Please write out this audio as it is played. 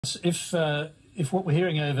If what we're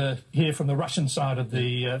hearing over here from the Russian side of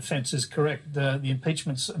the fence is correct, the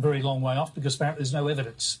impeachment's a very long way off because apparently there's no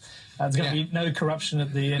evidence. There's going to be no corruption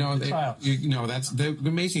at the end of the trial. That's the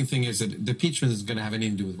amazing thing is that the impeachment is going to have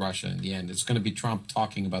anything to do with Russia in the end. It's going to be Trump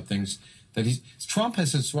talking about things that Trump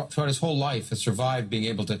has throughout his whole life has survived being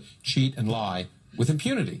able to cheat and lie with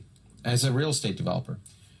impunity as a real estate developer.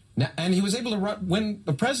 Now, and he was able to win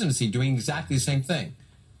the presidency doing exactly the same thing.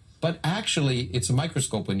 But actually, it's a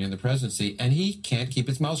microscope when you're in the presidency, and he can't keep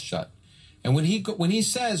his mouth shut. And when he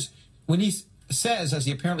says, as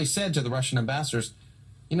he apparently said to the Russian ambassadors,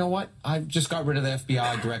 you know what, I've just got rid of the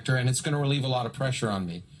FBI director, and it's going to relieve a lot of pressure on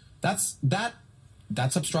me. That's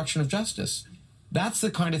obstruction of justice. That's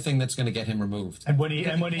the kind of thing that's going to get him removed. And when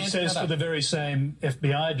he says to the very same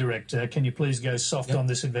FBI director, can you please go soft on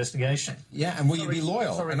this investigation? Yeah, and will you be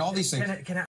loyal? And all these things.